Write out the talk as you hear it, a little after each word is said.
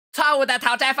错误的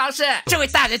讨债方式。这位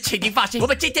大人，请您放心，我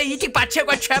们今天一定把欠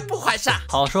款全部还上。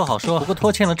好说好说，不过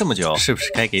拖欠了这么久，是不是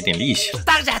该给点利息了？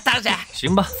当然。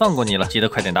行吧，放过你了，记得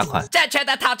快点打款。正确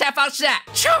的讨债方式，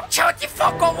求求你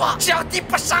放过我，只要你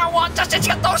不杀我，这些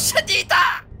钱都是你的。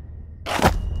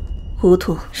糊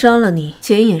涂，杀了你，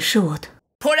钱也是我的。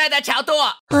仆人的强度，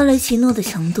阿雷奇诺的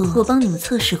强度我帮你们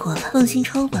测试过了，放心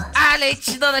抽吧。阿雷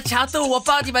奇诺的强度我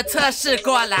帮你们测试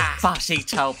过了，放心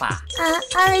抽吧。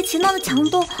阿雷奇诺的强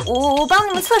度我帮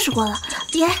你们测试过了，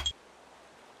别。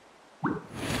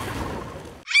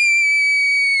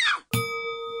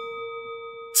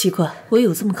奇怪，我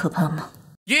有这么可怕吗？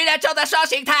愚人中的双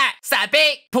形态，伞兵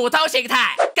普通形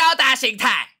态，高达形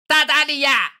态，大达利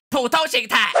亚普通形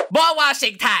态，魔王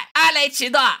形态，阿雷奇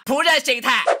诺仆人形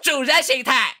态，主人形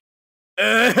态。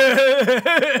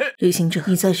旅行者，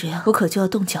你再这样，我可就要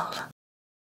动脚了。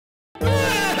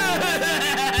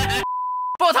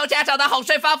不同家长的哄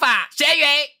睡方法，学云。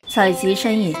采集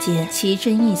山野间奇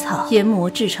珍异草，研磨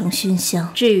制成熏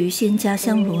香，置于仙家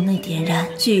香炉内点燃，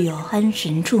具有安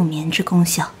神助眠之功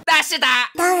效。那是的，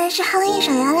当然是哼一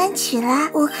首摇篮曲啦。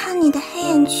我看你的黑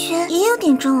眼圈也有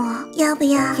点重哦，要不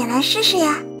要也来试试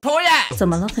呀？仆人，怎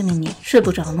么了，费米尼？睡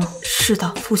不着吗？是的，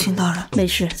父亲大人。没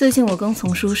事，最近我刚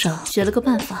从书上学了个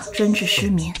办法，专治失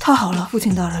眠。太好了，父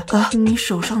亲大人。你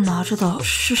手上拿着的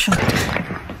是什么？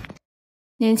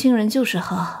年轻人就是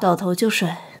好，倒头就睡。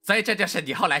所以这就是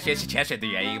你后来学习潜水的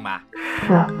原因吗？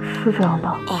是这样的。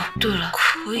哦，对了，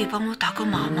可以帮我打个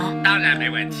码吗？当然没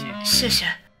问题，谢谢。